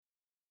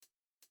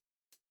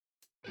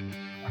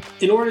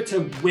In order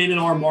to win in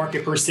our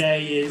market per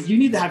se, is you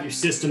need to have your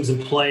systems in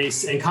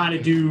place and kind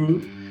of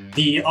do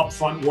the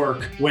upfront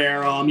work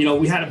where,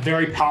 we had a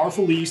very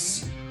powerful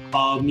lease,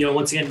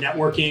 once again,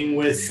 networking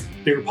with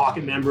Bigger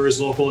Pocket members,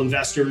 local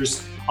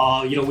investors.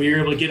 We were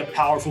able to get a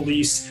powerful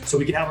lease so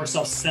we could have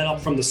ourselves set up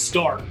from the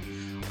start.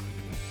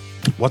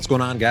 What's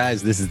going on,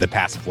 guys? This is the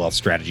Passive Wealth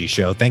Strategy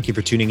Show. Thank you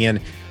for tuning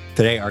in.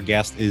 Today, our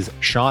guest is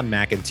Sean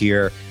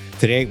McIntyre.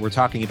 Today, we're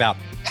talking about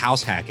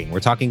house hacking. We're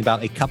talking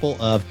about a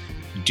couple of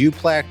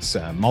duplex,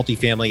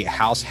 multifamily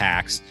house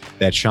hacks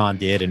that Sean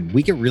did, and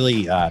we get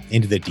really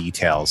into the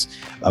details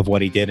of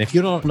what he did. And if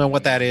you don't know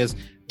what that is,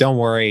 don't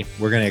worry.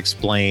 We're going to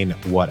explain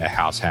what a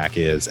house hack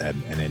is,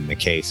 and in the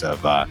case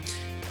of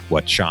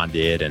what Sean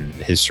did and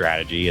his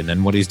strategy, and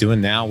then what he's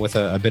doing now with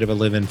a bit of a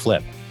live-in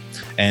flip.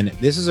 And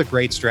this is a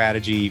great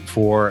strategy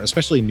for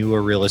especially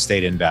newer real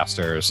estate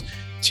investors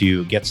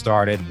to get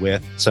started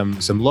with some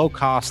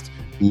low-cost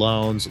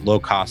loans,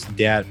 low-cost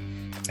debt,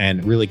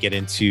 and really get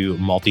into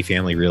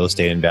multifamily real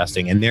estate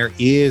investing. And there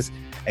is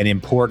an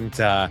important,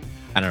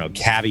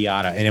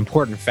 caveat, an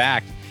important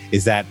fact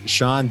is that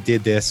Sean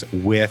did this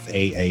with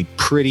a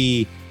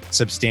pretty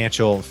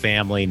substantial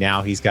family.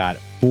 Now he's got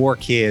 4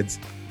 kids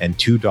and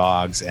 2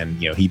 dogs,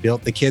 and he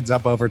built the kids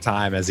up over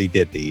time as he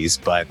did these.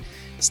 But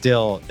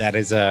still, that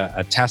is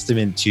a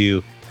testament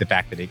to the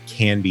fact that it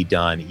can be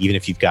done. Even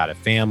if you've got a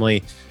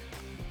family,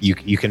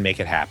 you can make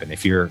it happen.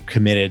 If you're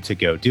committed to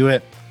go do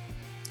it,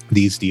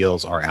 these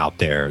deals are out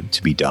there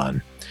to be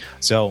done.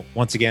 So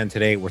once again,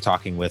 today we're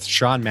talking with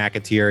Sean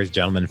McIntyre, a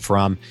gentleman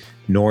from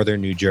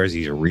Northern New Jersey.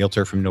 He's a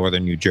realtor from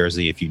Northern New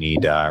Jersey. If you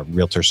need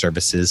realtor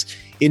services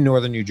in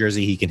Northern New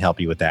Jersey, he can help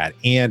you with that.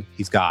 And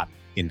he's got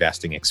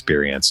investing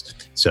experience.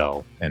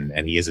 So, and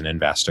he is an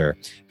investor,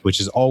 which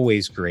is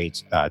always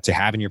great to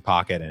have in your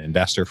pocket. An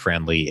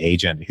investor-friendly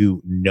agent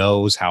who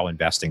knows how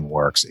investing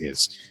works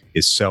is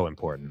so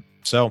important.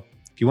 So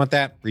if you want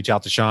that, reach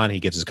out to Sean. He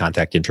gives his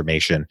contact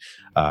information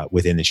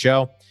within the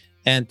show.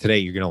 And today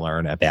you're going to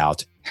learn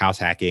about house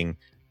hacking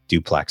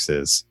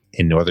duplexes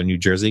in Northern New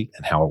Jersey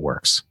and how it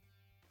works.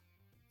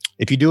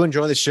 If you do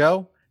enjoy the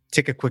show,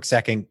 take a quick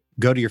second,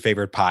 go to your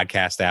favorite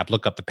podcast app,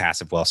 look up the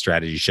Passive Wealth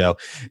Strategy Show,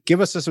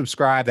 give us a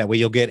subscribe. That way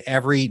you'll get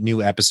every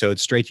new episode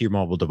straight to your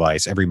mobile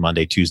device every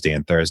Monday, Tuesday,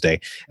 and Thursday.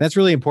 And that's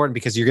really important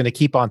because you're going to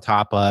keep on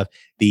top of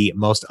the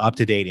most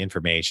up-to-date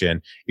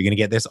information. You're going to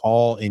get this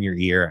all in your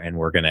ear, and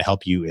we're going to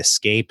help you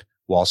escape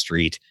Wall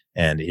Street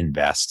and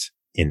invest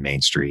in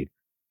Main Street.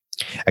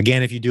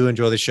 Again, if you do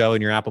enjoy the show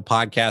and you're an Apple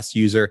Podcast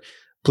user,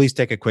 please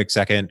take a quick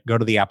second, go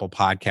to the Apple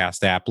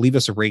Podcast app, leave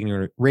us a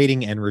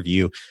rating and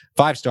review,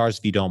 5 stars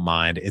if you don't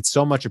mind. It's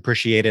so much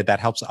appreciated. That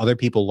helps other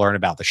people learn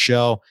about the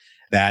show.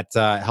 That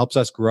helps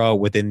us grow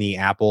within the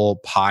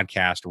Apple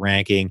Podcast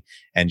ranking,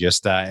 and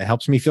just it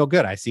helps me feel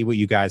good. I see what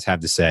you guys have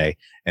to say,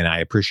 and I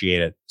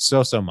appreciate it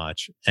so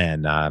much.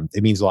 And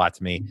it means a lot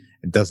to me.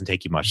 It doesn't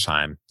take you much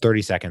time,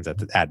 30 seconds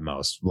at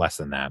most, less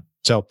than that.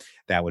 So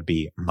that would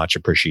be much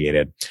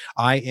appreciated.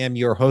 I am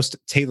your host,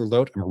 Taylor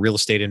Loht. I'm a real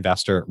estate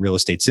investor, real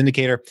estate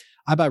syndicator.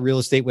 I buy real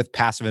estate with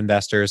passive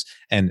investors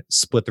and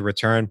split the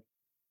return.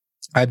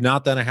 I've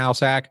not done a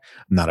house hack.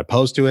 I'm not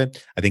opposed to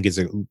it. I think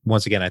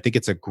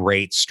it's a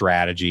great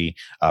strategy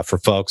for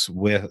folks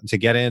to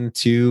get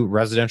into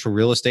residential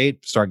real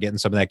estate, start getting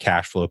some of that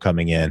cash flow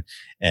coming in.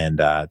 And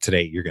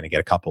today you're going to get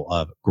a couple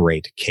of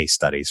great case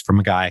studies from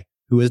a guy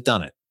who has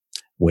done it,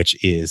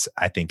 which is,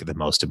 I think, the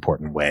most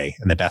important way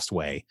and the best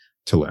way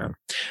to learn.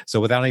 So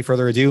without any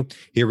further ado,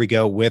 here we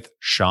go with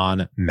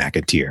Sean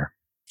McIntyre.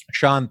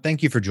 Sean,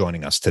 thank you for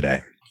joining us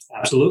today.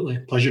 Absolutely.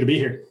 Pleasure to be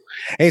here.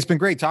 Hey, it's been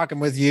great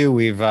talking with you.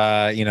 We've,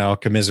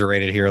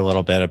 commiserated here a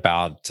little bit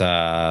about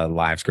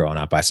lives growing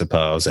up, I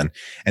suppose. And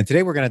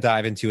today we're going to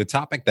dive into a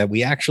topic that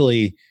we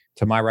actually,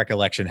 to my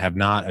recollection, have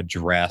not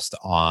addressed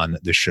on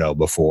the show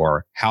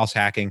before, house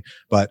hacking.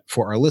 But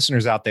for our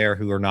listeners out there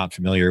who are not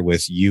familiar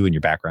with you and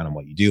your background and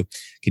what you do,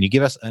 can you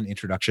give us an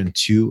introduction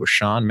to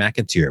Sean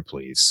McIntyre,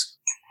 please?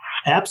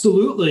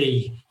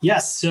 Absolutely.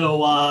 Yes.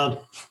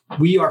 So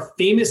we are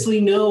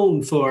famously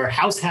known for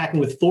house hacking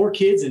with 4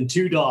 kids and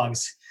 2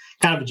 dogs.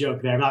 Kind of a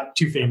joke there. I'm not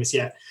too famous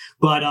yet.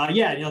 But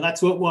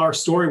that's what our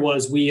story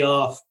was. We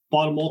bought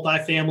a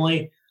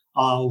multifamily,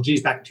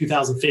 back in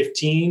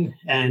 2015.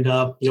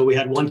 And, we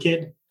had 1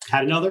 kid,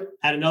 had another,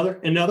 and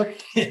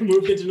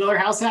moved into another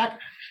house hack,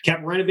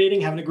 kept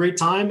renovating, having a great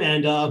time,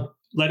 and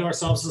led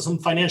ourselves to some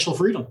financial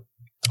freedom.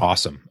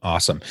 Awesome.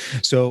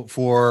 So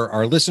for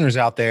our listeners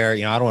out there, I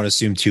don't want to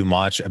assume too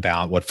much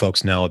about what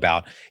folks know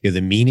about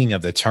the meaning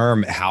of the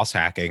term house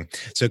hacking.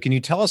 So can you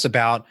tell us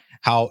about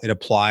how it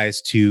applies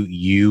to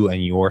you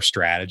and your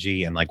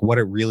strategy, and like what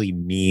it really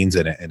means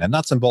in a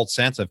nuts and bolts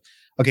sense of,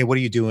 okay, what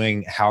are you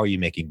doing? How are you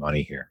making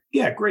money here?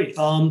 Yeah, great.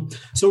 So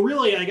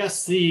really, I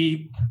guess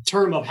the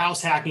term of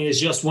house hacking is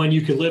just when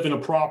you can live in a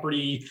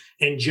property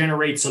and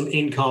generate some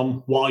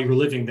income while you're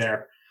living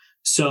there.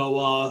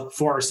 So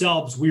for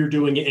ourselves, we were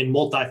doing it in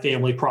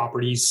multifamily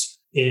properties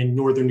in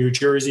Northern New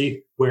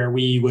Jersey, where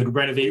we would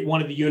renovate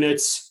one of the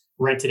units,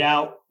 rent it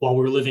out while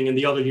we were living in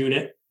the other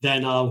unit,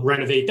 then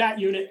renovate that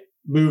unit,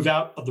 move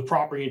out of the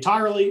property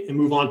entirely and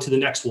move on to the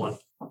next one.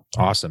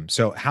 Awesome.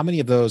 So how many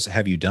of those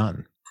have you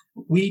done?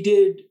 We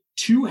did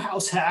 2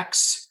 house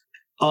hacks,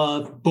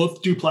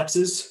 both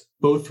duplexes.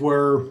 Both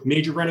were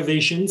major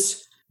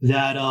renovations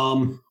that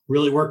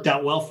really worked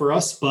out well for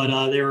us,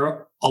 but they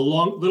were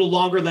little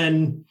longer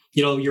than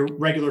your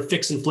regular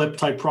fix and flip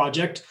type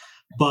project.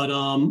 But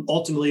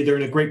ultimately, they're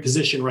in a great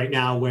position right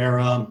now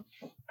where,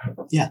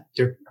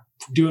 they're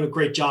doing a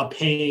great job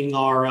paying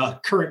our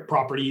current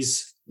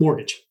property's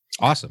mortgage.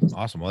 Awesome.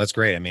 Well, that's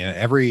great. I mean,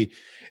 every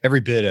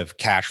bit of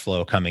cash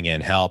flow coming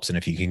in helps, and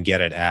if you can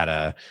get it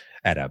at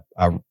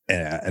an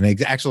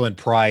excellent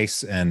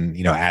price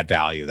and add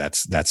value,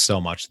 that's so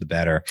much the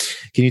better.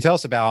 Can you tell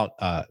us about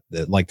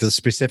the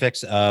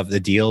specifics of the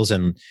deals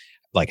and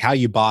like how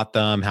you bought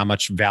them, how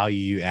much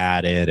value you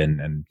added,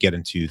 and get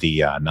into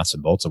the nuts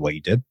and bolts of what you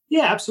did?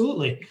 Yeah,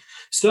 absolutely.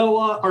 So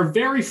our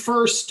very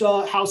first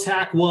house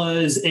hack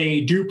was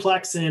a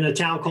duplex in a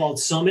town called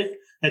Summit.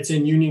 That's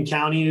in Union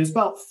County. It was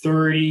about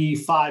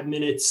 35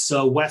 minutes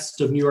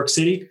west of New York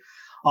City.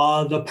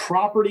 The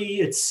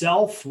property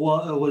itself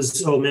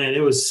was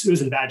it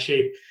was in bad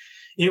shape.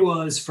 It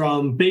was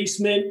from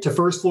basement to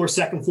first floor,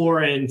 second floor,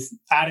 and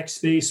attic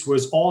space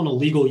was all an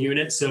illegal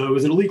unit. So it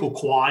was an illegal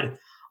quad.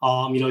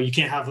 You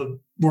can't have a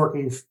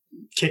working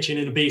kitchen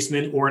in a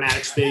basement or an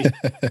attic space.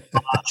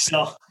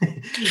 So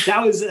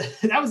that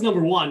was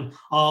number one.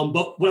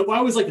 But what I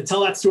always like to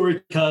tell that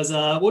story because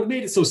what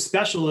made it so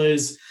special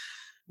is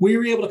we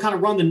were able to kind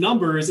of run the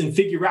numbers and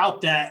figure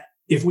out that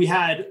if we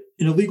had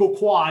an illegal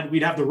quad,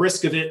 we'd have the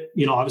risk of it,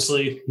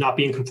 obviously not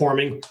being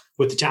conforming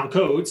with the town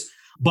codes.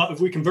 But if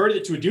we converted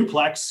it to a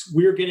duplex,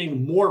 we were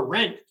getting more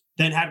rent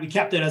than had we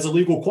kept it as a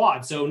legal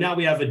quad. So now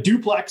we have a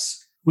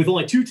duplex with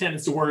only 2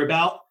 tenants to worry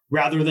about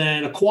rather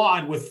than a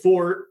quad with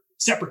 4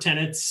 separate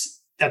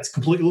tenants that's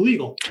completely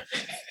legal.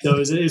 So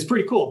it was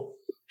pretty cool.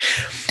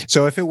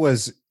 So if it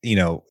was,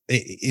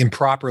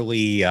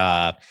 improperly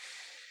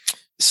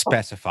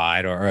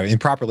specified or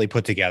improperly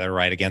put together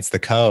right against the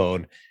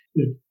code,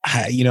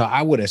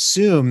 I would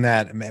assume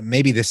that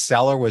maybe the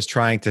seller was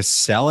trying to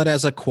sell it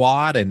as a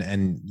quad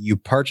and you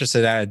purchase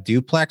it at a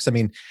duplex. I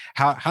mean,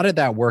 how did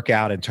that work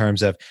out in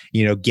terms of,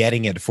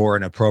 getting it for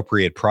an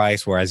appropriate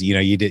price? Whereas,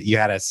 you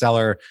had a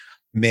seller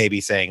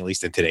maybe saying, at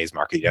least in today's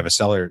market, you have a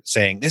seller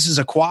saying, this is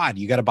a quad,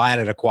 you got to buy it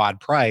at a quad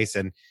price.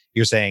 And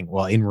you're saying,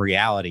 well, in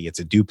reality, it's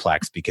a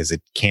duplex because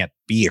it can't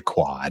be a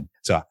quad.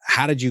 So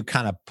how did you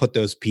kind of put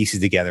those pieces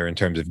together in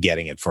terms of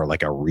getting it for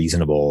like a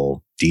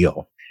reasonable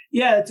deal?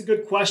 Yeah, it's a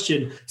good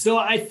question. So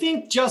I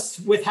think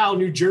just with how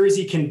New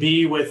Jersey can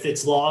be with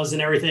its laws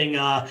and everything,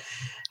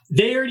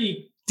 they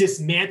already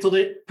dismantled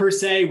it per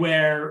se,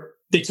 where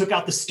they took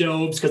out the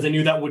stoves because they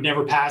knew that would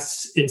never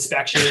pass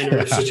inspection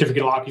or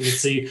certificate of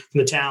occupancy from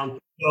the town.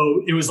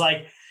 So it was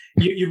like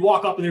you'd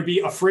walk up and there'd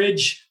be a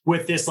fridge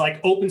with this like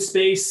open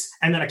space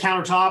and then a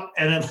countertop.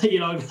 And then,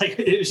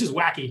 it was just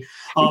wacky.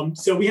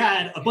 So we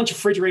had a bunch of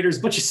refrigerators,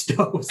 a bunch of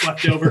stoves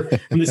left over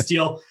from this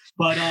deal.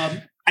 But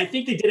I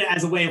think they did it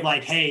as a way of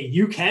like, hey,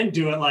 you can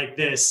do it like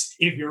this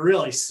if you're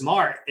really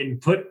smart and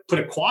put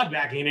a quad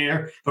back in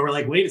there. But we're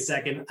like, wait a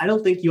second, I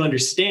don't think you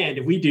understand.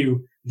 If we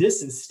do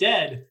this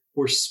instead,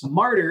 we're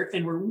smarter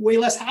and we're way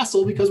less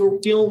hassle because we're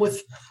dealing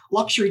with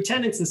luxury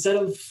tenants instead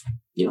of,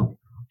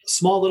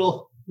 small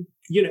little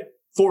unit,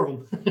 4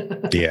 of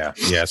them. Yeah.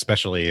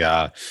 Especially,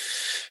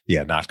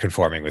 not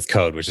conforming with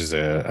code, which is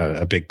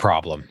a big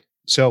problem.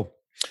 So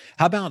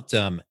how about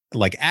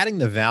like adding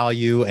the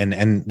value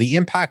and the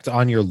impact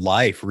on your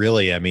life?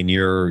 Really, I mean,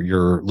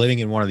 you're living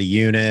in one of the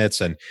units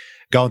and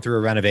going through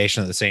a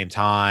renovation at the same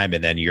time,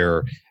 and then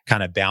you're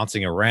kind of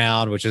bouncing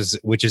around, which is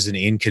an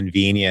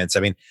inconvenience.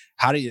 I mean,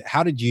 how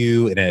did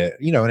you in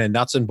a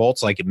nuts and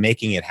bolts, like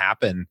making it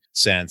happen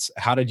sense,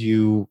 how did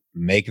you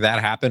make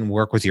that happen?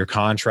 Work with your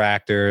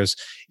contractors,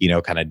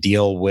 kind of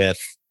deal with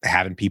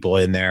having people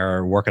in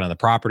there working on the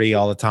property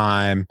all the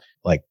time.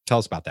 Like, tell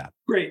us about that.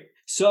 Great.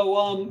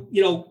 So,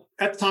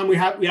 at the time we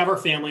have our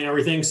family and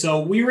everything.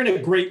 So we were in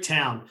a great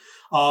town.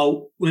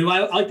 I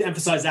like to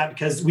emphasize that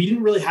because we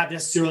didn't really have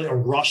necessarily a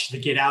rush to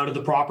get out of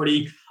the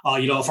property.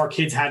 If our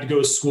kids had to go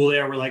to school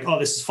there, we're like, oh,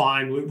 this is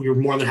fine. We were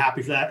more than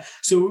happy for that.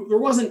 So there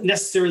wasn't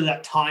necessarily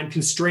that time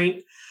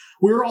constraint.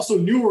 We were also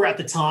newer at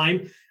the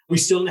time. We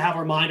still didn't have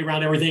our mind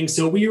around everything.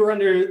 So we were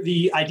under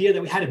the idea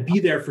that we had to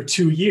be there for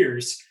 2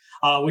 years,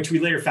 which we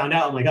later found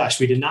out, oh my gosh,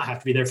 we did not have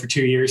to be there for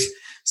 2 years.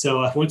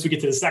 So once we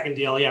get to the second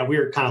deal, we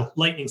were kind of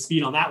lightning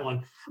speed on that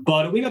one.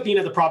 But we ended up being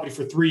at the property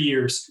for 3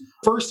 years.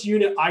 First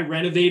unit, I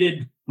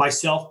renovated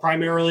myself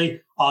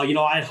primarily.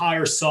 I'd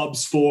hire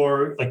subs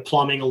for like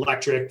plumbing,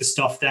 electric, the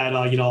stuff that,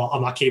 I'm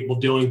not capable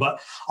of doing.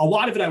 But a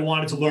lot of it I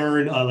wanted to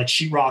learn, like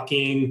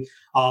sheetrocking.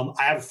 I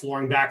have a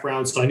flooring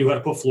background, so I knew how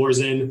to put floors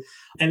in.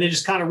 And then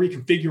just kind of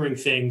reconfiguring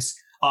things.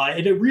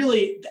 I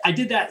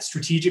did that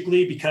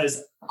strategically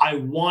because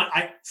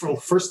for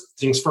first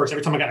things first,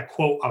 every time I got a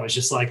quote, I was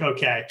just like,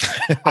 okay,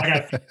 I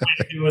got to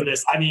doing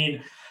this. I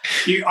mean,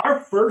 our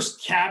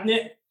first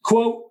cabinet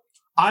quote,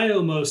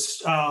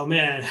 Oh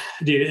man,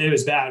 dude, it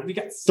was bad. We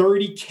got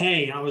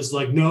 30K. And I was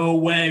like, no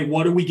way.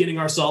 What are we getting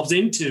ourselves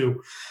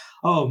into?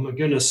 Oh my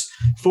goodness.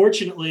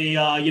 Fortunately,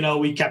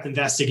 we kept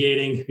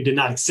investigating. We did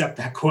not accept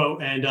that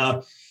quote and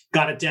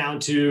got it down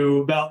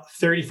to about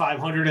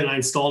 3,500, and I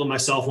installed it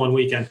myself one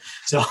weekend.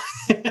 So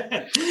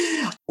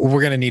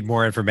We're going to need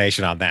more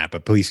information on that,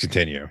 but please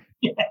continue.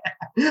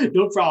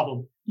 no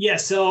problem. Yeah.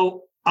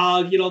 So,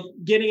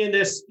 getting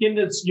this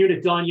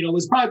unit done, it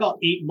was probably about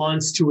 8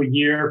 months to a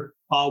year.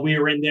 We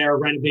were in there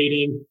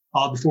renovating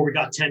before we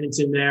got tenants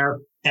in there.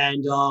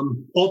 And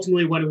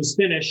ultimately, when it was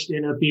finished, it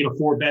ended up being a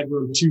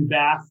 4-bedroom,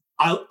 2-bath.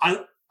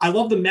 I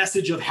love the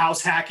message of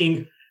house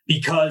hacking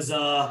because,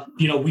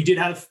 we did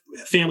have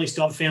family,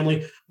 still have a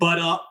family.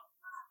 But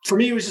for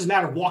me, it was just a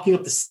matter of walking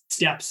up the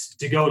steps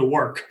to go to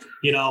work.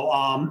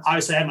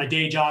 Obviously I had my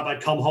day job.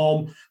 I'd come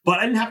home, but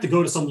I didn't have to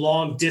go to some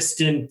long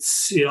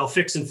distance,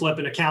 fix and flip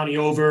in a county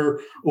over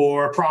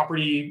or a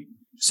property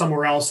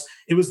somewhere else.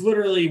 It was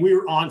literally, we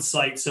were on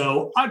site.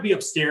 So I'd be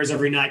upstairs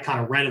every night, kind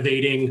of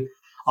renovating,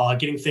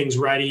 getting things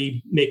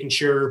ready, making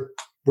sure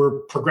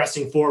we're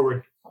progressing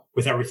forward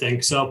with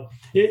everything. So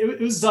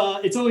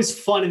it's always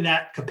fun in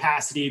that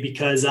capacity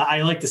because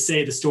I like to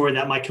say the story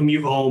that my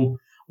commute home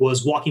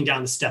was walking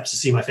down the steps to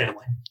see my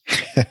family.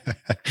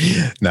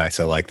 Nice.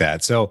 I like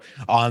that. So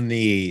on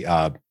the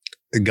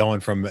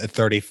going from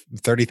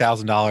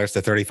 $30,000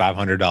 to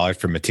 $3,500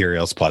 for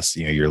materials plus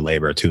your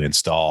labor to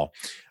install,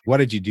 what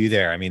did you do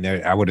there? I mean,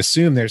 I would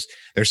assume there's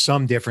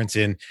some difference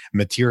in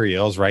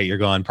materials, right? You're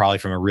going probably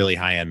from a really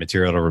high end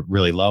material to a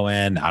really low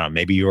end. I don't know.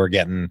 Maybe you were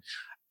getting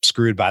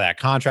screwed by that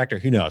contractor.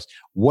 Who knows?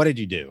 What did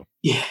you do?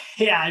 Yeah.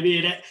 I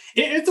mean,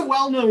 it's a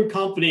well-known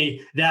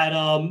company that,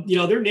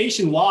 they're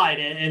nationwide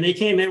and they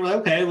came in, we're like,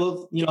 okay,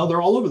 well,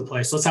 they're all over the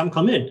place. Let's have them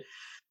come in.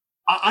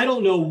 I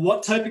don't know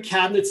what type of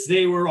cabinets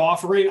they were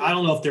offering. I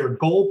don't know if they're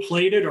gold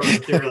plated or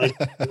if they're like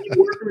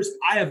workers.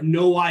 I have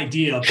no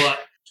idea. But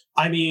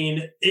I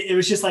mean, it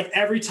was just like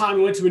every time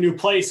we went to a new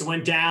place, it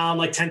went down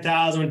like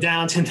 10,000, went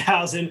down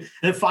 10,000. And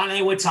then finally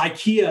I went to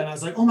IKEA and I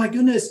was like, oh my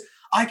goodness,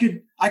 I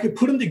could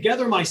put them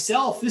together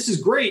myself. This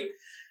is great.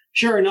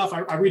 Sure enough,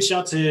 I reached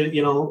out to,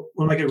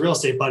 one of my good real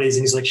estate buddies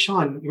and he's like,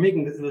 Sean, you're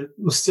making the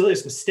most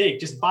silliest mistake.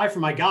 Just buy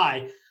from my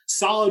guy,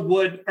 solid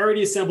wood,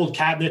 already assembled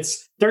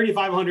cabinets,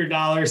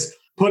 $3,500,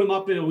 put them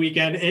up in a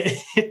weekend.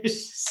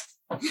 It's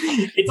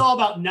all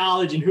about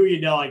knowledge and who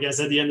I guess,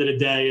 at the end of the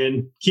day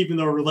and keeping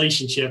those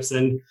relationships.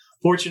 And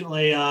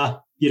fortunately, I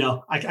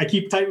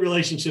keep tight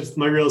relationships with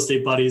my real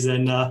estate buddies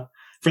and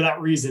for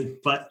that reason,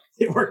 but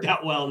it worked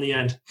out well in the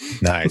end.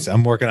 Nice.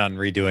 I'm working on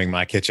redoing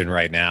my kitchen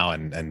right now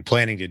and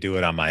planning to do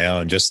it on my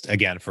own, just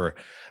again, for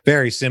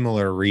very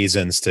similar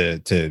reasons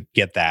to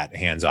get that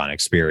hands-on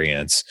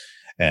experience.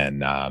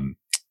 And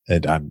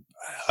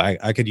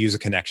I could use a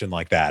connection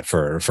like that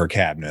for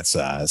cabinets,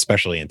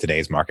 especially in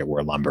today's market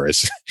where lumber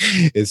is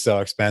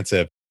so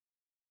expensive.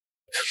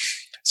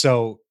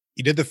 So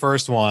you did the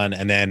first one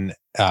and then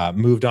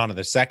moved on to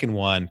the second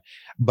one.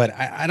 But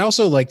I'd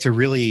also like to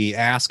really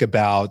ask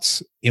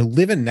about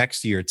living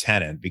next to your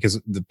tenant,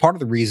 because the part of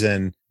the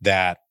reason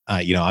that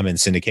I'm in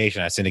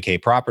syndication, I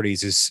syndicate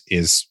properties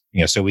is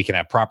so we can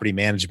have property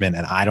management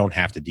and I don't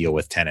have to deal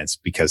with tenants,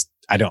 because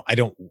I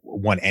don't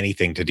want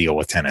anything to deal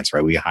with tenants,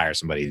 right? We hire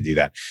somebody to do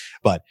that.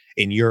 But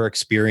in your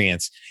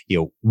experience,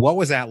 what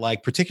was that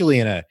like, particularly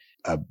in a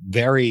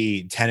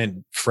very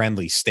tenant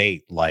friendly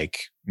state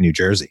like New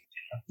Jersey?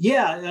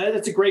 Yeah,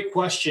 that's a great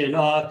question.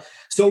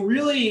 So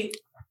really,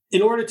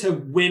 in order to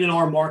win in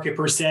our market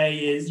per se,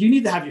 is you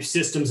need to have your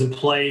systems in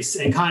place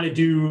and kind of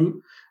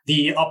do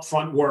the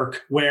upfront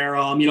work where,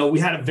 we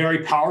had a very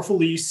powerful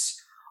lease,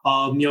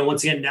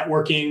 once again,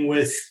 networking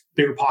with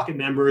Bigger Pocket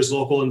members,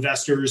 local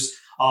investors.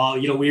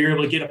 We were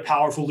able to get a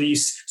powerful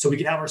lease so we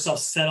could have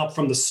ourselves set up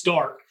from the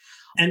start.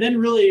 And then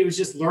really it was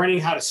just learning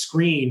how to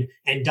screen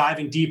and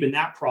diving deep in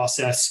that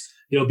process.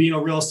 Being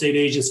a real estate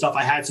agent stuff,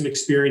 I had some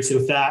experience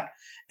with that.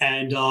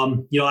 And,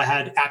 I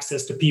had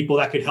access to people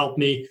that could help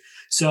me.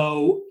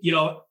 So,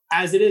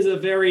 as it is a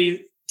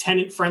very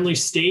tenant-friendly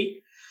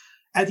state,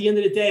 at the end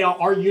of the day,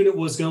 our unit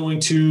was going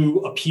to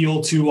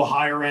appeal to a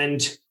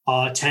higher-end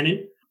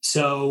tenant.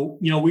 So,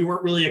 we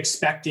weren't really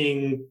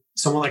expecting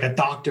someone like a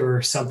doctor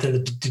or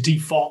something to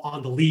default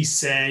on the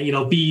lease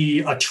and, be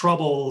a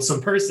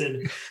troublesome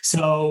person.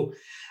 So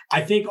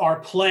I think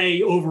our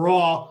play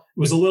overall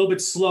was a little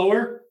bit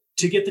slower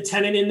to get the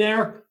tenant in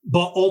there.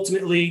 But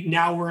ultimately,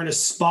 now we're in a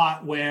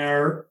spot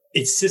where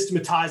it's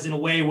systematized in a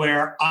way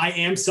where I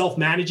am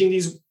self-managing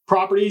these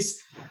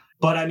properties.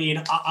 But I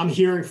mean, I'm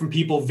hearing from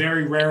people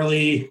very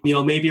rarely,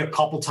 maybe a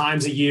couple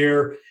times a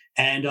year.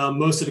 And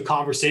most of the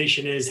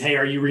conversation is, hey,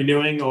 are you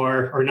renewing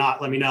or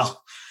not? Let me know.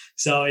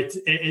 So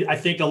I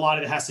think a lot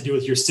of it has to do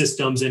with your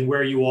systems and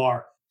where you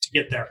are to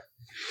get there.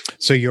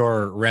 So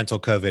your rental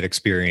COVID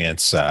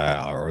experience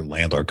or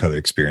landlord COVID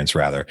experience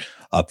rather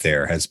up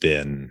there has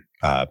been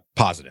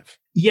positive.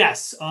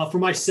 Yes, for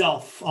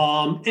myself.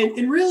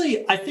 And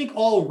really, I think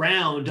all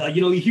around,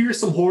 you hear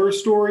some horror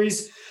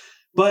stories,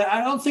 but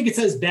I don't think it's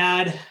as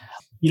bad.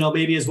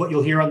 maybe is what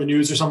you'll hear on the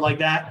news or something like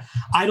that.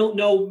 I don't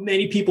know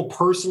many people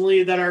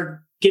personally that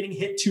are getting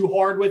hit too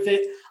hard with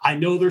it. I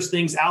know there's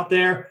things out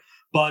there,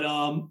 but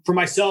for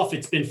myself,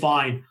 it's been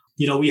fine.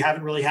 We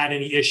haven't really had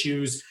any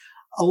issues.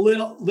 A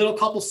little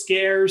couple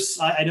scares.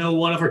 I know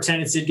one of our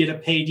tenants did get a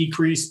pay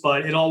decrease,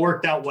 but it all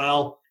worked out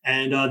well.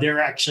 And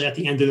they're actually at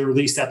the end of the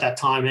lease at that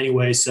time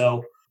anyway.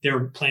 So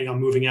they're planning on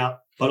moving out.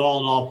 But all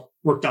in all,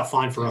 worked out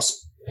fine for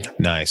us.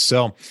 Nice.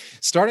 So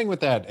starting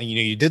with that,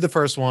 you did the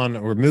first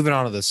one. We're moving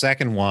on to the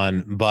second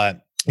one.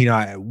 But,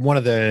 one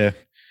of the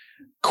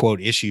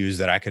quote issues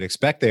that I could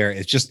expect there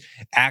is just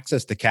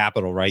access to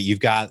capital, right? You've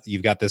got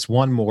this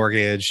one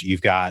mortgage. You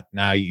have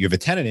a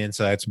tenant in,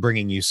 so that's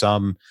bringing you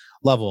some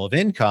level of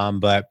income.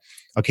 But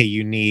okay,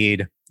 you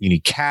need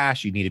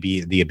cash. You need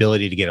the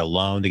ability to get a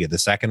loan to get the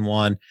second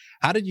one.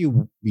 How did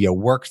you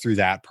work through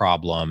that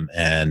problem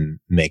and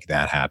make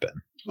that happen?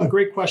 A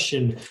great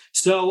question.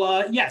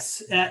 So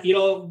yes,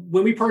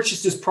 when we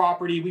purchased this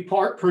property, we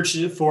purchased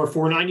it for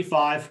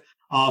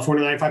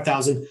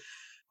 $495,000.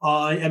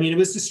 It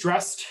was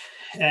distressed,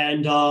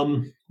 and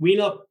we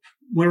ended up,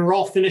 when we're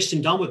all finished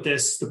and done with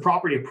this, the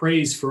property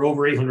appraised for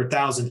over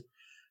 $800,000.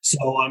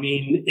 So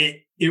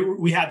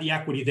we had the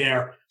equity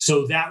there.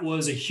 So that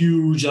was a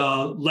huge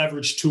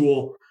leverage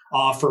tool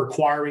for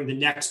acquiring the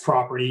next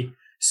property.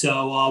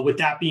 So with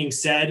that being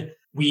said,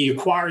 we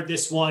acquired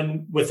this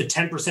one with a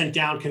 10%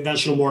 down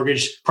conventional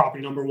mortgage,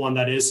 property number one,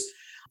 that is.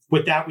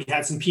 With that, we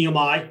had some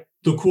PMI.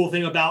 The cool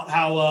thing about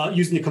how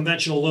using the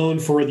conventional loan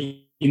for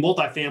the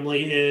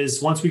multifamily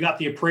is once we got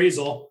the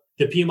appraisal,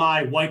 the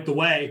PMI wiped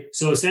away.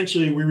 So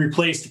essentially, we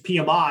replaced the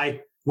PMI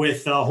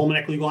with a home and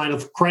equity line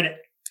of credit.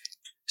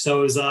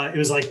 So it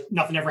was like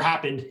nothing ever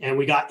happened, and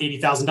we got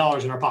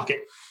 $80,000 in our pocket.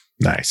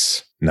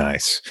 Nice.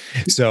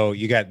 So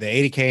you got the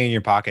 $80K in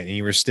your pocket, and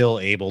you were still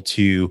able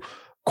to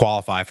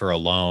qualify for a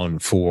loan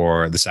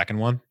for the second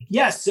one?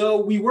 Yes. So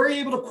we were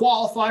able to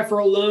qualify for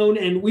a loan,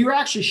 and we were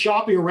actually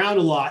shopping around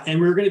a lot, and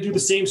we were going to do the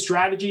same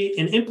strategy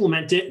and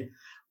implement it.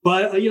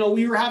 But,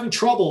 we were having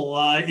trouble.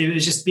 It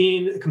was just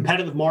being a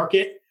competitive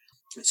market.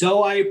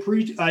 So I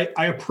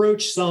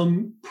approached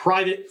some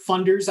private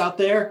funders out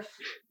there,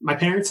 my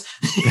parents,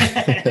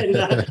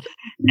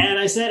 and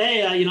I said,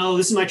 hey,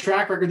 this is my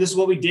track record. This is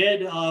what we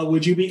did.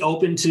 Would you be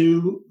open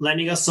to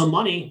lending us some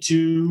money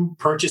to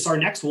purchase our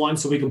next one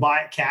so we can buy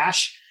it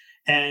cash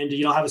and,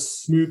 have a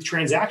smooth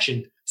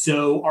transaction?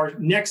 So our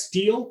next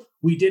deal,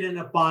 we did end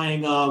up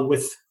buying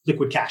with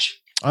liquid cash.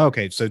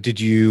 Okay. So did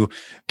you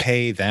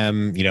pay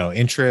them,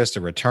 interest or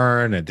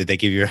return? Or did they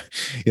give you,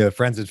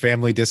 friends and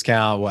family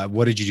discount?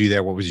 What did you do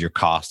there? What was your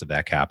cost of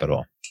that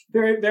capital?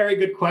 Very, very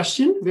good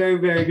question. Very,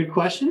 very good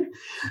question.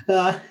 We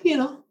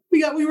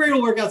were able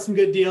to work out some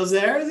good deals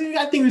there.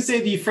 I think we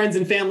say the friends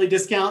and family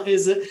discount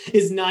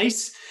is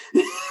nice.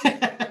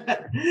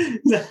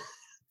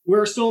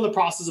 We're still in the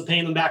process of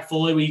paying them back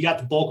fully. We got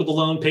the bulk of the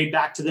loan paid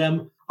back to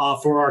them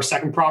for our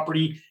second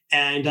property.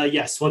 And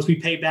yes, once we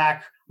pay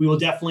back, we will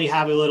definitely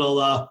have a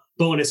little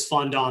bonus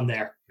fund on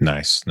there.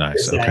 Nice.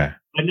 Okay.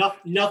 But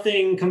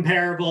nothing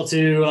comparable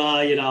to,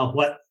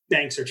 what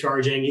banks are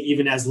charging,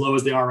 even as low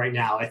as they are right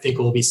now. I think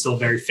it will be still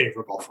very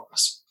favorable for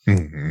us.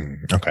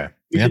 Mm-hmm. Okay.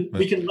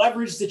 We can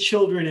leverage the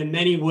children in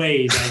many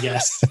ways, I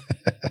guess.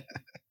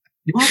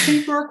 You want to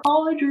pay for our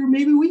college, or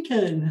maybe we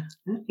can,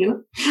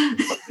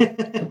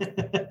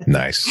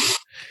 Nice.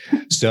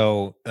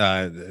 So,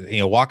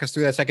 walk us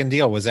through that second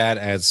deal. Was that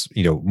as,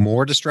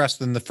 more distressed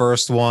than the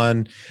first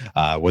one?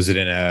 Was it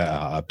in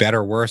a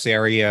better, worse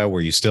area?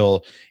 Were you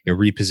still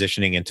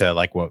repositioning into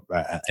like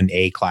an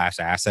A-class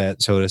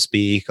asset, so to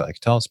speak? Like,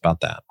 tell us about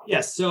that.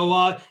 Yes. So,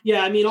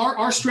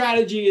 our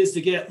strategy is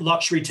to get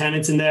luxury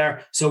tenants in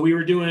there. So we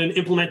were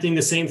implementing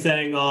the same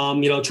thing,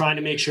 trying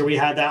to make sure we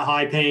had that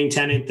high paying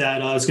tenant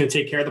that is going to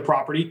take care of the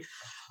property.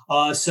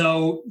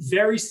 So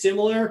very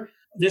similar.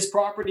 This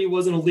property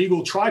was an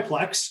illegal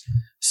triplex.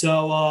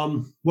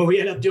 So what we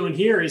ended up doing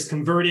here is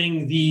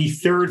converting the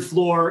third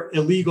floor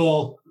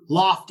illegal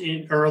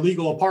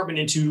illegal apartment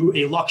into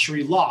a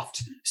luxury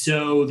loft.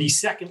 So the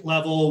second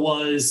level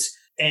was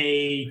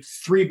a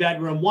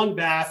 3-bedroom,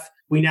 1-bath.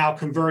 We now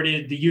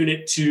converted the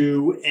unit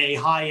to a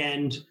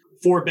high-end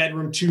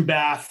 4-bedroom,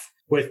 2-bath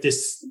with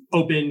this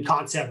open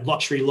concept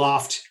luxury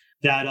loft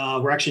that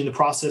we're actually in the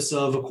process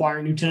of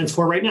acquiring new tenants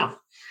for right now.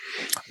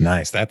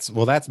 Nice.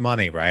 That's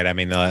money, right? I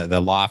mean,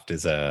 the loft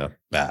is a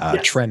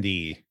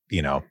trendy,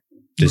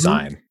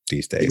 design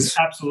these days.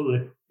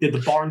 Absolutely. Did the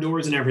barn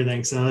doors and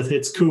everything. So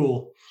it's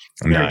cool.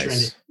 Very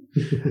nice.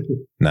 trendy.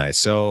 Nice.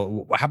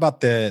 So how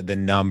about the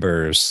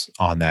numbers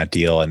on that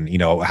deal, and,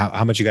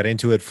 how much you got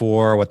into it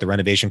for, what the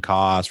renovation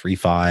cost,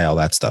 refi, all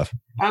that stuff?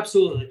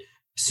 Absolutely.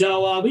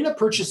 So we ended up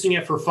purchasing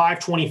it for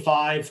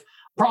 $525.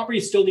 Property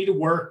still needed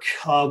work,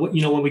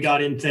 when we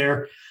got in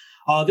there.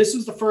 This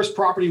was the first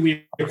property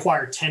we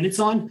acquired tenants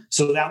on.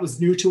 So that was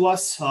new to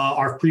us.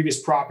 Our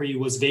previous property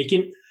was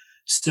vacant.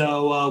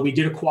 So we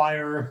did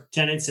acquire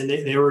tenants, and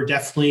they were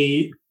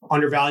definitely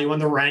undervalued on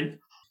the rent.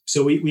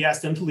 So we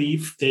asked them to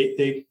leave.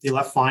 They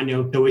left fine,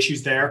 no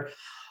issues there.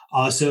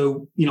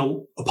 So,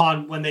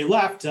 upon when they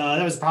left,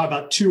 that was probably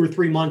about 2 or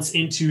 3 months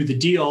into the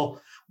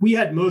deal. We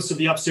had most of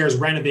the upstairs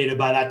renovated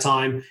by that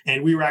time,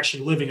 and we were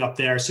actually living up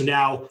there. So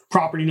now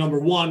property number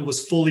 1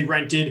 was fully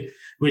rented,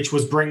 which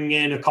was bringing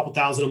in a couple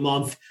thousand a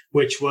month,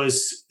 which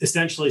was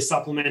essentially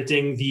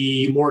supplementing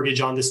the mortgage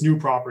on this new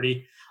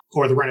property,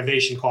 or the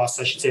renovation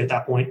costs, I should say, at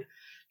that point,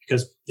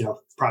 because,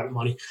 private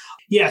money.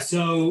 Yeah.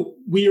 So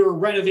we were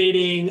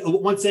renovating.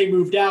 Once they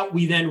moved out,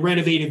 we then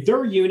renovated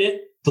their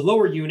unit, the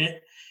lower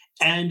unit.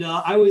 And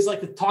I always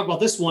like to talk about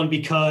this one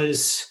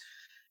because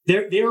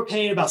they were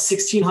paying about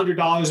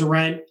 $1,600 a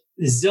rent.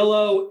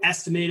 Zillow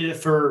estimated it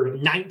for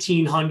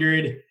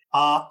 $1,900.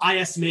 I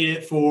estimated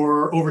it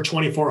for over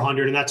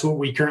 $2,400, and that's what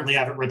we currently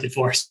have it rented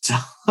for. So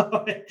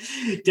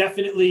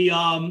definitely,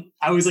 I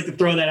always like to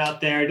throw that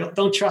out there.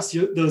 Don't trust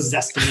those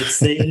estimates.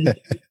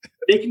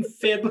 They can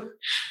fib.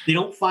 They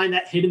don't find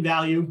that hidden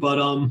value, but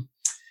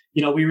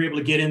we were able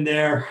to get in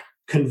there,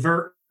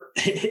 convert.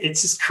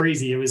 It's just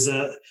crazy. It was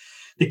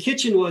the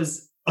kitchen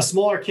was a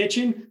smaller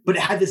kitchen, but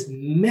it had this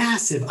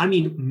massive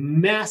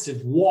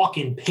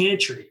walk-in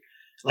pantry,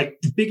 like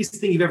the biggest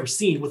thing you've ever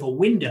seen, with a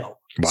window.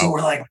 Wow. So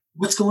we're like,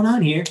 what's going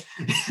on here?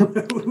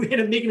 We had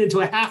to make it into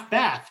a half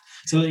bath.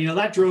 So,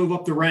 that drove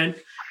up the rent,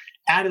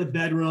 added the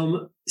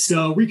bedroom.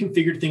 So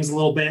reconfigured things a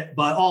little bit,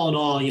 but all in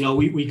all,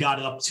 we got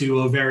it up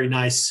to a very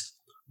nice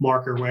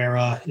marker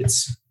where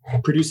it's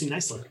producing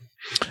nicely.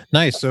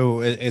 Nice.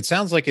 So it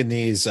sounds like in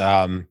these,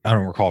 I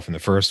don't recall from the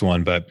first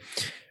one, but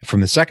from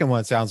the second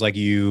one, it sounds like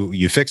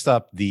you fixed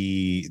up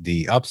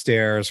the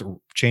upstairs,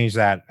 changed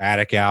that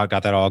attic out,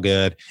 got that all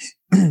good.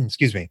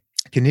 Excuse me.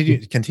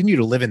 Continue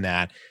to live in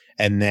that,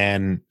 and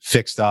then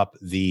fixed up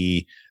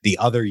the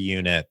other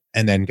unit,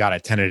 and then got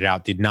it tenanted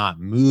out. Did not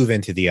move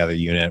into the other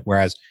unit.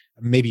 Whereas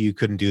maybe you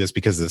couldn't do this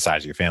because of the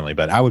size of your family,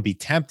 but I would be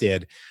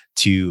tempted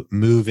to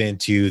move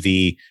into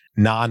the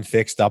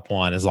non-fixed up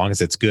one as long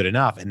as it's good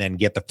enough, and then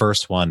get the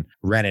first one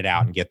rented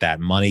out and get that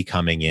money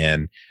coming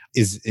in.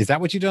 Is that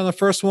what you did on the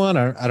first one?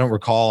 I don't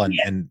recall.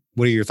 And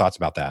what are your thoughts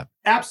about that?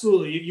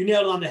 Absolutely. You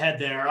nailed it on the head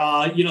there.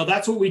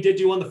 That's what we did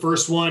do on the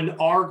first one.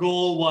 Our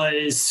goal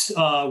was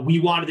we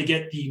wanted to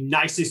get the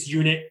nicest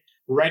unit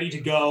ready to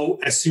go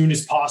as soon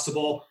as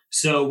possible.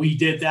 So we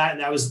did that.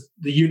 And that was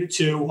the unit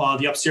 2,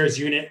 the upstairs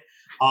unit.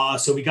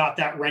 So we got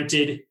that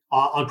rented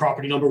on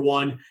property number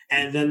 1.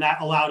 And then that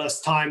allowed us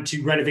time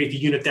to renovate the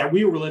unit that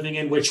we were living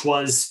in, which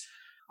was,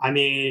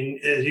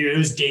 it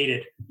was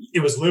dated. It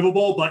was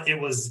livable, but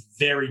it was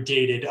very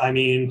dated.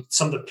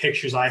 Some of the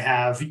pictures I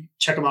have,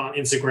 check them out on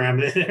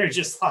Instagram. They're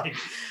just like,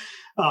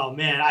 oh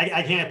man,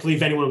 I can't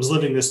believe anyone was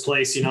living in this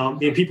place.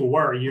 People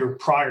were a year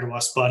prior to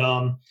us, but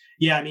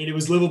it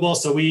was livable.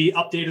 So we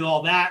updated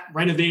all that,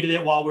 renovated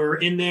it while we were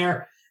in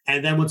there.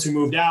 And then once we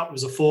moved out, it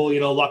was a full,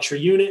 luxury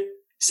unit.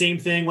 Same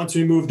thing once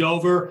we moved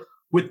over.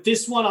 With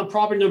this one on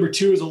property number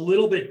 2 is a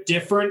little bit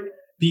different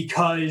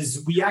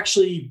because we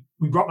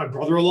brought my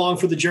brother along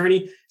for the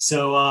journey.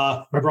 So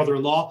my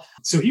brother-in-law,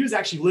 so he was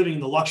actually living in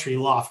the luxury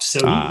loft. So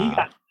he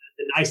got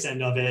the nice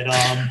end of it.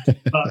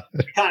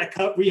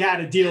 But we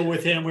had a deal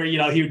with him where,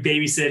 he would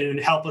babysit and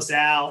help us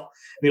out.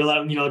 We let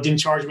him, didn't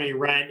charge him any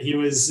rent. He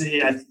was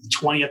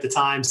 20 at the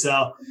time.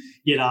 So,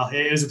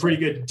 it was a pretty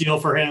good deal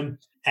for him.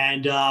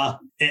 And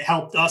it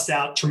helped us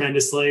out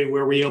tremendously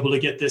where we were able to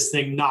get this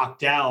thing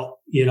knocked out,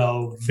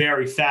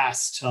 very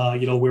fast.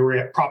 We were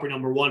at property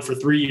number 1 for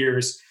 3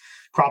 years.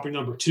 Property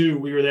number 2,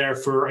 we were there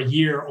for a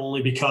year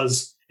only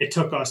because it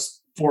took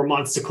us 4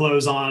 months to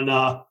close on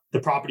the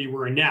property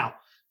we're in now.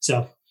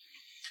 So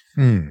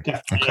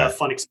definitely a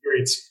fun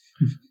experience.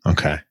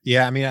 Okay.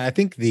 Yeah. I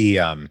think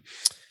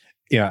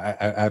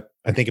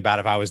I think about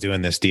if I was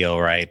doing this deal,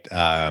 right,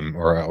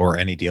 or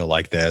any deal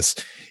like this,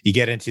 you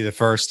get into the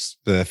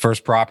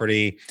first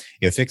property,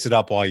 fix it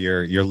up while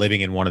you're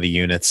living in one of the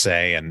units,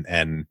 say,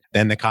 and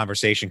then the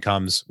conversation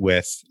comes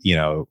with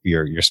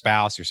your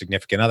spouse, your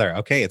significant other.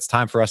 Okay, it's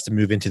time for us to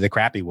move into the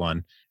crappy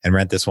one and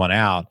rent this one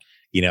out.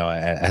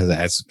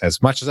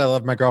 As much as I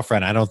love my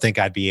girlfriend, I don't think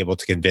I'd be able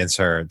to convince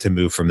her to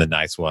move from the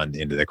nice one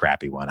into the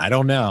crappy one. I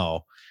don't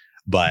know,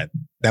 but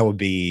that would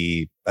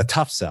be a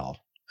tough sell,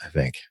 I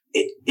think.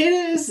 It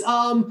is.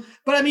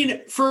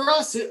 But for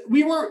us,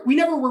 we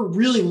never were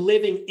really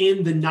living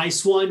in the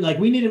nice one. Like,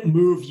 we didn't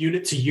move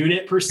unit to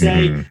unit per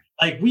se. Mm-hmm.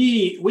 Like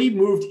we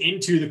moved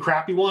into the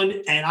crappy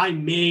one, and I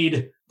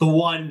made the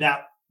one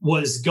that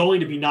was going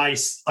to be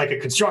nice, like a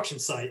construction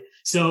site.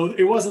 So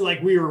it wasn't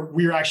like we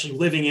were actually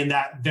living in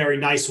that very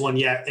nice one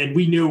yet. And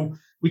we knew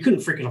we couldn't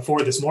freaking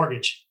afford this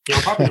mortgage.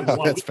 Property number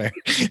 1, that's fair.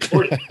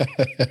 So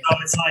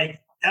it's like,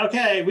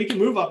 okay, we can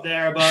move up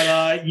there,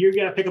 but you're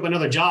going to pick up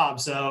another job.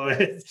 So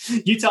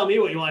you tell me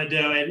what you want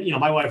to do. And,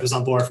 my wife was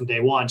on board from day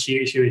one.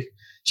 She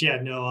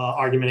had no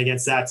argument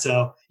against that.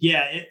 So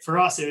yeah, for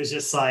us, it was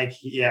just like,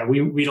 yeah,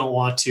 we don't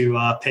want to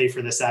pay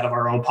for this out of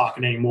our own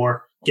pocket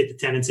anymore. Get the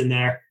tenants in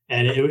there.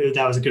 And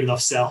that was a good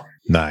enough sell.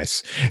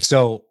 Nice.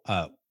 So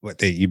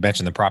You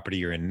mentioned the property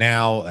you're in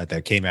now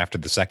that came after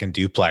the second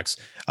duplex.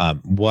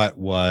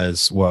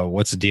 What's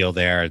the deal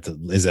there?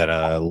 Is that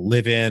a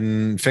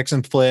live-in fix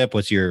and flip?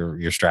 What's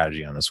your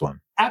strategy on this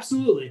one?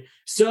 Absolutely.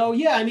 So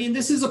yeah, I mean,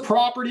 this is a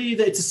property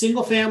that it's a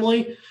single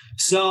family.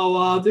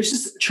 So there's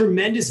just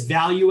tremendous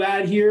value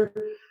add here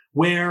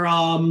where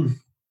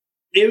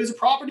it was a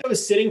property that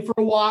was sitting for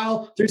a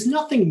while. There's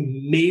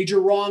nothing major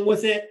wrong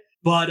with it.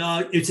 But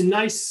it's a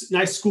nice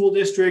school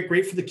district,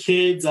 great for the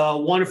kids,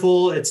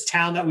 wonderful. It's a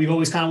town that we've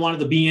always kind of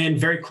wanted to be in,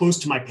 very close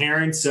to my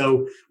parents.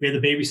 So we had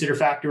the babysitter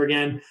factor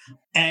again.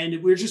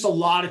 And we're just a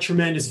lot of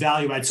tremendous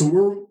value add. So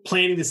we're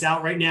planning this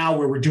out right now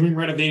where we're doing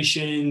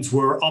renovations,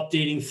 we're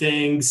updating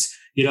things.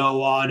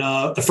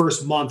 On the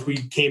first month, we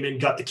came in,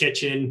 got the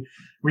kitchen,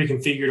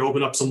 reconfigured,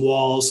 opened up some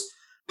walls,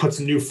 put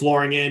some new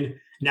flooring in.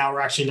 Now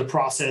we're actually in the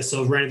process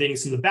of renovating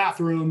some of the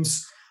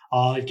bathrooms.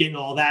 Getting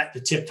all that,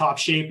 the tip-top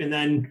shape. And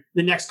then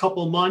the next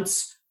couple of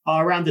months,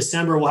 around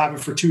December, we'll have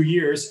it for 2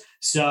 years.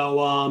 So,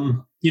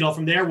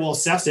 from there, we'll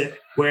assess it.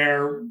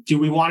 Where do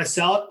we want to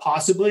sell it?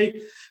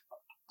 Possibly.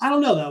 I don't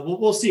know, though.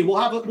 We'll see.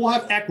 We'll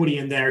have equity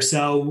in there.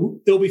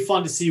 So it'll be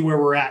fun to see where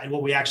we're at and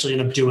what we actually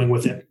end up doing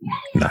with it.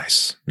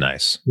 Nice.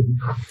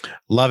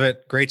 Love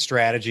it. Great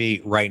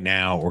strategy. Right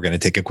now, we're going to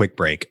take a quick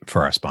break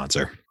for our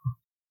sponsor.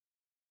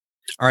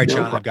 All right,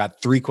 Sean, I've got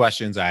 3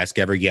 questions I ask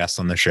every guest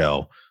on the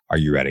show. Are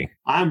you ready?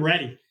 I'm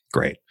ready.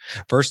 Great.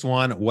 First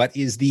one, what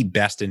is the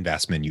best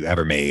investment you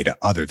ever made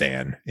other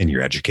than in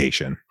your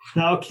education?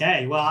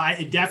 Okay. Well,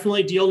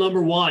 definitely deal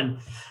number 1.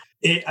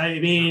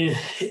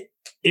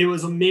 It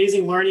was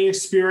amazing learning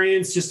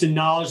experience, just the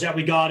knowledge that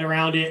we got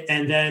around it.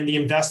 And then the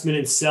investment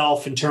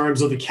itself in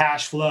terms of the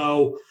cash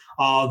flow,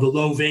 the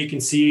low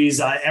vacancies,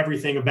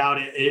 everything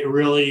about it. It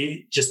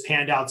really just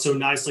panned out so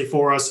nicely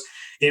for us.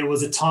 It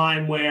was a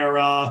time where,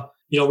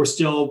 we're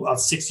still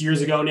 6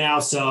 years ago now.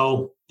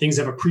 So things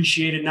have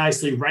appreciated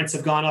nicely. Rents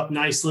have gone up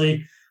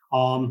nicely.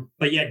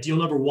 But yeah, deal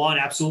number 1,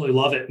 absolutely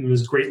love it. It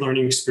was a great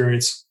learning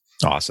experience.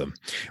 Awesome.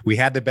 We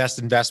had the best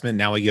investment.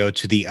 Now we go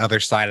to the other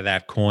side of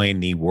that coin,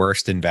 the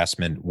worst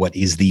investment. What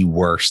is the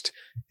worst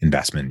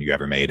investment you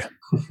ever made?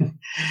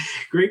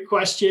 Great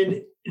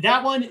question.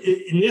 That one,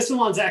 and this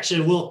one's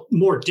actually a little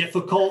more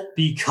difficult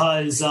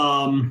because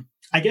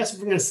I guess if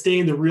we're going to stay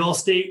in the real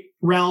estate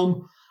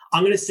realm,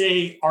 I'm going to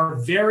say our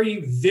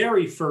very,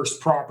 very first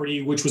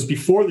property, which was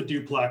before the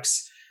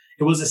duplex,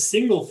 it was a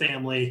single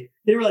family.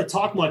 They didn't really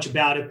talk much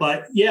about it,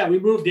 but yeah, we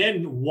moved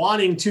in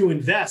wanting to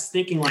invest,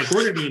 thinking like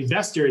we're going to be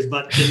investors,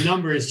 but the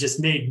numbers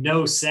just made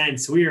no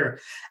sense. We are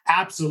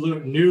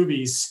absolute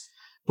newbies,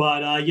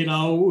 but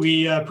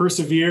we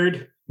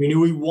persevered. We knew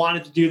we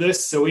wanted to do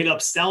this, so we ended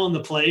up selling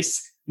the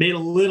place, made a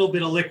little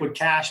bit of liquid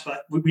cash,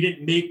 but we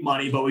didn't make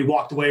money, but we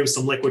walked away with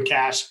some liquid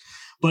cash.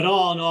 But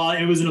all in all,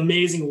 it was an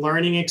amazing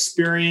learning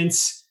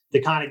experience to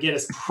kind of get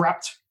us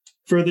prepped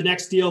for the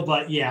next deal.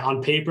 But yeah,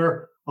 on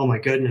paper, oh my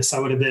goodness, I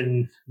would have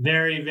been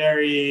very,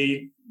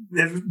 very,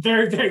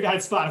 very, very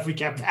bad spot if we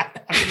kept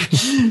that.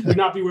 Would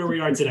not be where we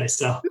are today.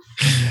 So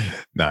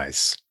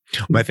nice.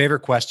 My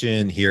favorite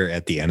question here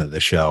at the end of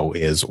the show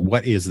is,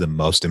 what is the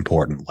most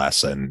important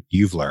lesson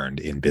you've learned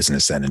in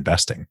business and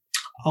investing?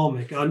 Oh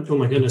my God. Oh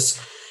my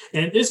goodness.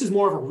 And this is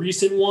more of a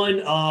recent one,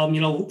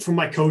 from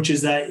my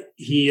coaches that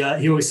he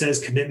always says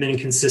commitment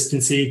and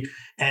consistency,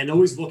 and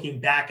always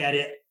looking back at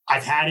it.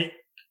 I've had it.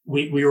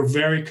 We were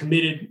very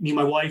committed. Me and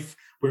my wife,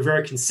 we're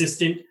very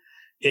consistent.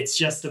 It's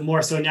just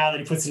more so now that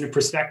he puts it into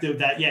perspective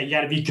that, yeah, you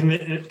got to be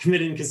committed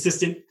and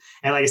consistent.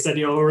 And like I said,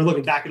 we're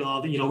looking back at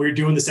all, we were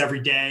doing this every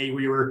day.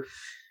 We were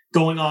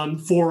going on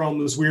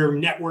forums. We were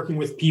networking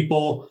with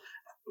people.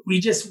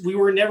 We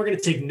were never going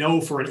to take no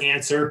for an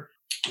answer.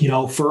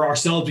 For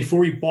ourselves, before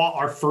we bought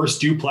our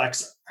first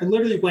duplex, I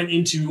literally went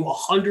into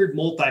 100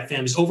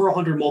 multifamilies, over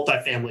 100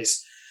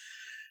 multifamilies,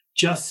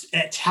 just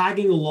at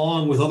tagging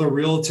along with other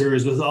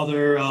realtors, with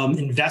other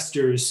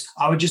investors.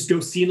 I would just go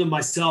see them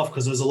myself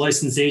because I was a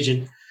licensed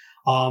agent.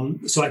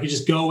 So I could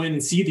just go in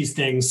and see these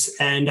things.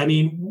 And I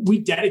mean, we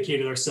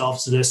dedicated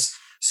ourselves to this.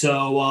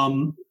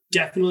 So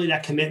definitely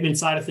that commitment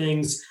side of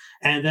things.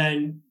 And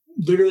then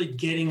literally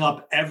getting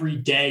up every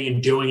day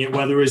and doing it,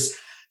 whether it was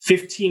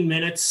 15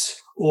 minutes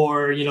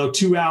or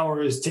 2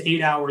 hours to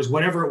 8 hours,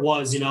 whatever it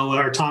was,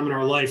 our time in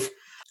our life,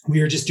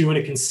 we were just doing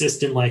it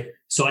consistently.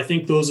 So I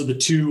think those are the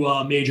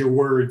 2 major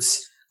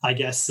words, I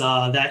guess,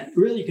 that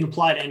really you can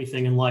apply to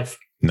anything in life.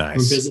 Nice.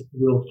 From business to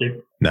real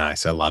estate.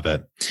 Nice. I love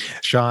it.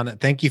 Sean,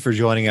 thank you for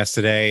joining us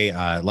today.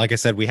 Like I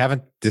said, we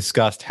haven't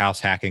discussed house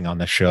hacking on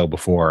the show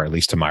before, at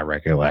least to my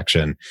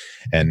recollection.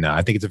 And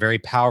I think it's a very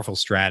powerful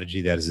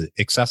strategy that is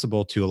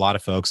accessible to a lot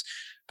of folks,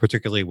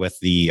 particularly with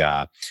the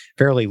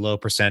fairly low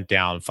 %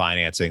 down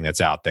financing that's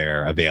out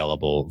there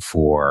available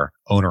for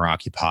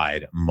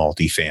owner-occupied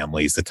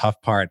multifamilies. The tough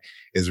part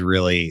is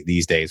really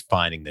these days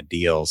finding the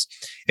deals.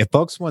 If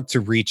folks want to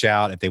reach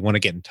out, if they want to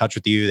get in touch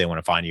with you, they want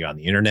to find you on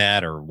the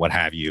internet or what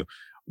have you,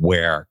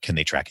 where can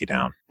they track you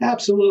down?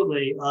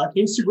 Absolutely.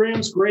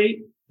 Instagram's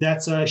great.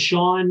 That's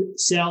Sean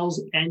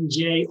Sells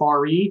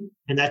NJRE,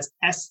 and that's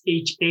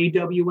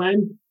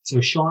SHAWN.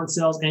 So Sean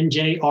Sells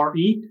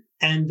NJRE.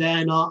 And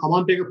then I'm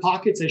on Bigger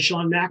Pockets as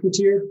Sean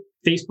McIntyre.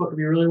 Facebook if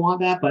you really want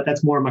that, but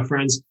that's more of my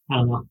friends. I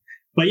don't know.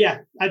 But yeah,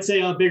 I'd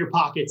say Bigger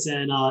Pockets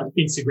and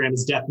Instagram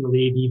is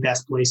definitely the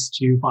best place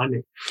to find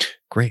me.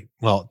 Great.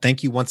 Well,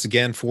 thank you once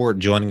again for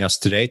joining us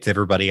today. To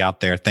everybody out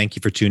there, thank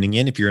you for tuning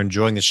in. If you're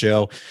enjoying the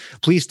show,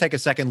 please take a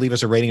second, leave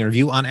us a rating and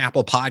review on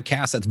Apple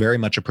Podcasts. That's very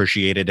much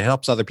appreciated. It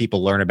helps other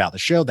people learn about the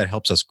show. That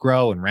helps us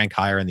grow and rank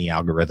higher in the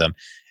algorithm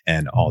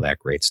and all that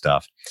great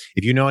stuff.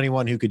 If you know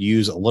anyone who could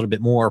use a little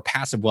bit more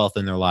passive wealth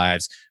in their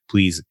lives,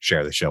 please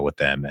share the show with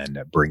them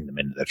and bring them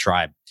into the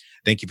tribe.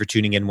 Thank you for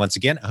tuning in once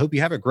again. I hope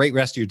you have a great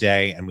rest of your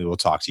day, and we will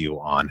talk to you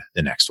on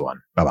the next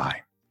one.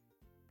 Bye-bye.